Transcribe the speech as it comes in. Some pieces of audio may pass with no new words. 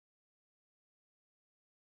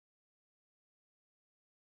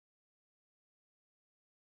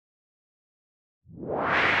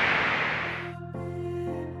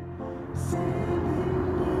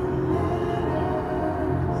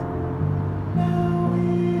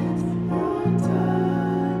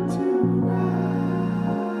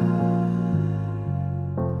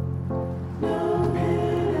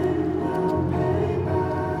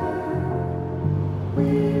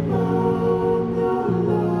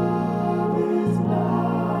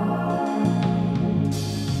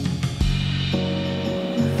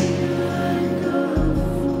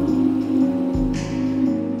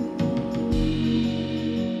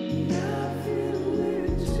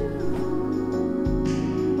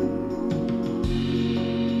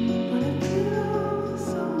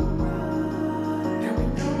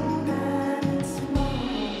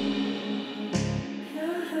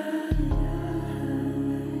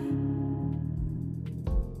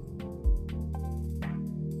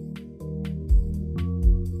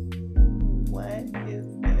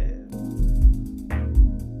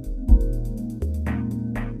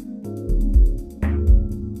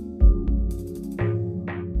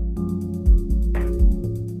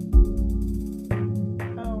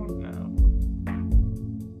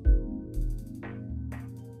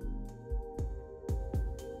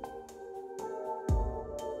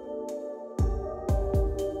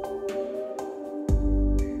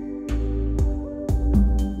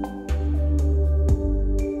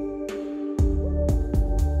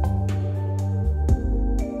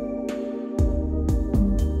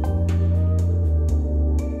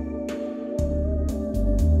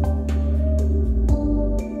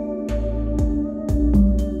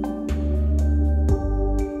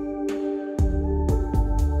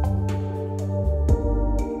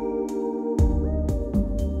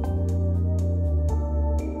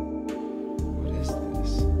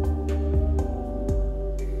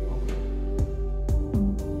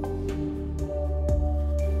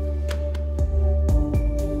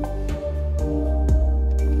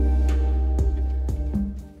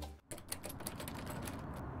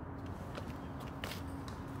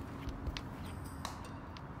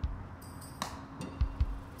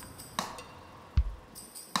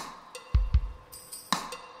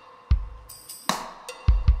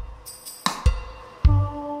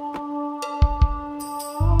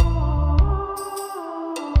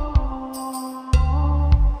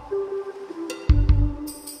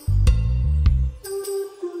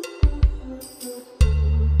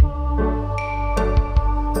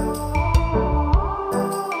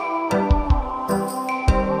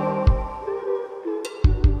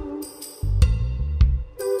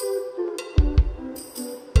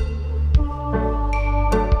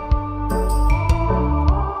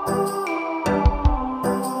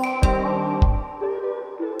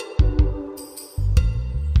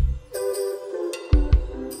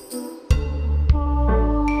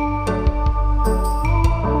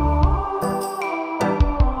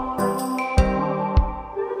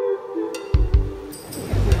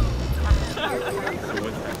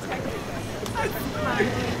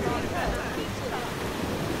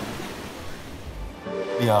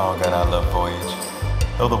We all got our love voyage.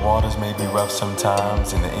 Though the waters may be rough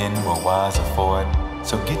sometimes, in the end we're wiser for it.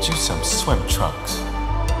 So get you some swim trunks,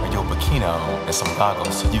 or your bikini on, and some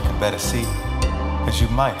goggles so you can better see. Cause you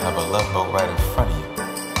might have a love boat right in front of you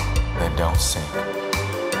that don't sink.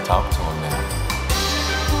 Talk to him now.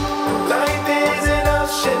 Life is an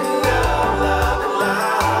ocean of love and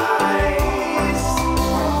lies.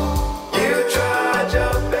 You tried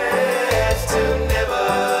your best to never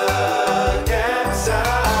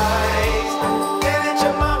capsize. And let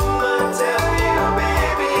your mama tell you,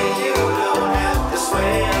 baby, you don't have to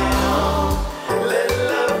swim. Let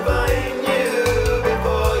love find you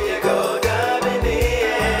before you go diving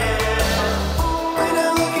in. When I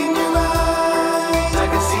look in your eyes, I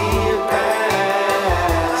can see your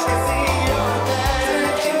past. I can see your past.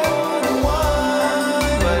 Searching for the one.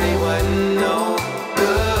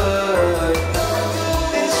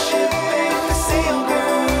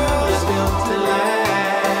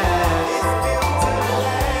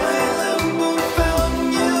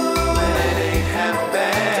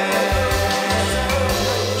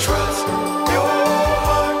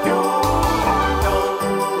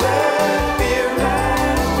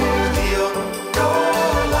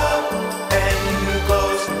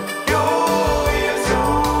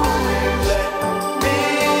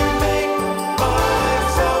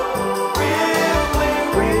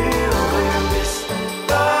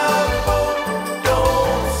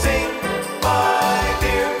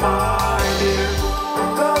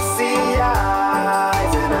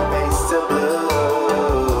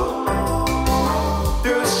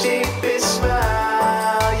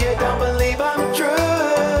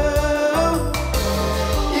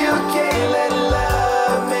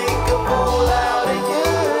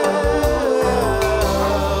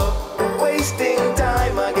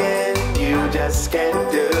 just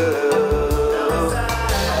can't do.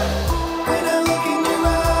 When I look in your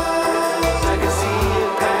eyes, I can see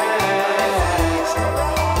it past.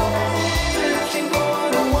 Searching for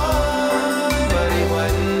the one, but he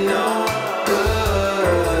wasn't no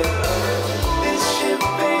good. This ship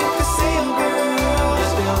ain't for sail, girl,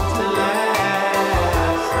 it's built to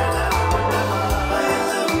last. My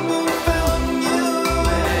love found you,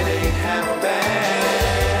 and it ain't half bad.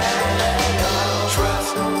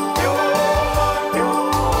 Trust your heart,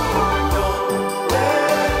 don't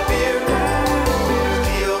let fear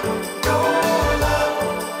steal your love,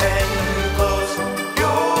 and close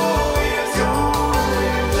your ears.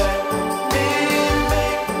 Let me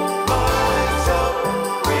make myself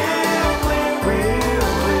real clear.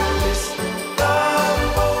 This love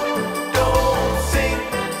boat don't sink,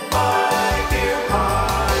 my dear.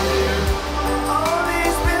 All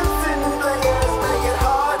these Vincent players make it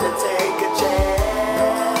hard to take a chance.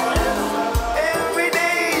 Every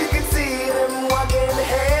day you can see them walking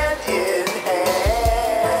hand in hand.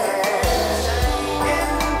 In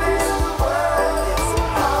this world, it's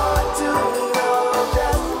hard to know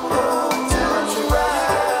just who to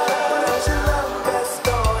trust. Your love best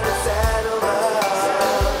on a saddle up,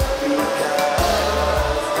 because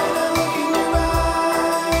when I look in your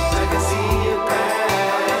eyes, I can see it past.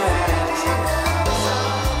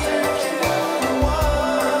 Searching for the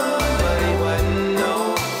one, but he wasn't no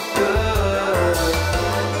good.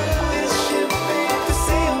 This ship ain't for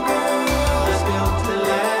sail, girl, it's built to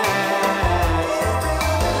last.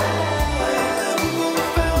 My love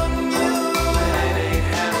found you, and it ain't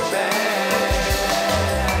half bad.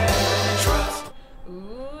 Trust.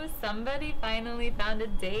 Ooh, somebody finally found a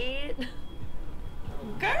date.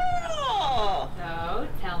 Girl! So,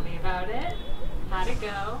 tell me about it. How'd it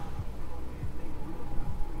go?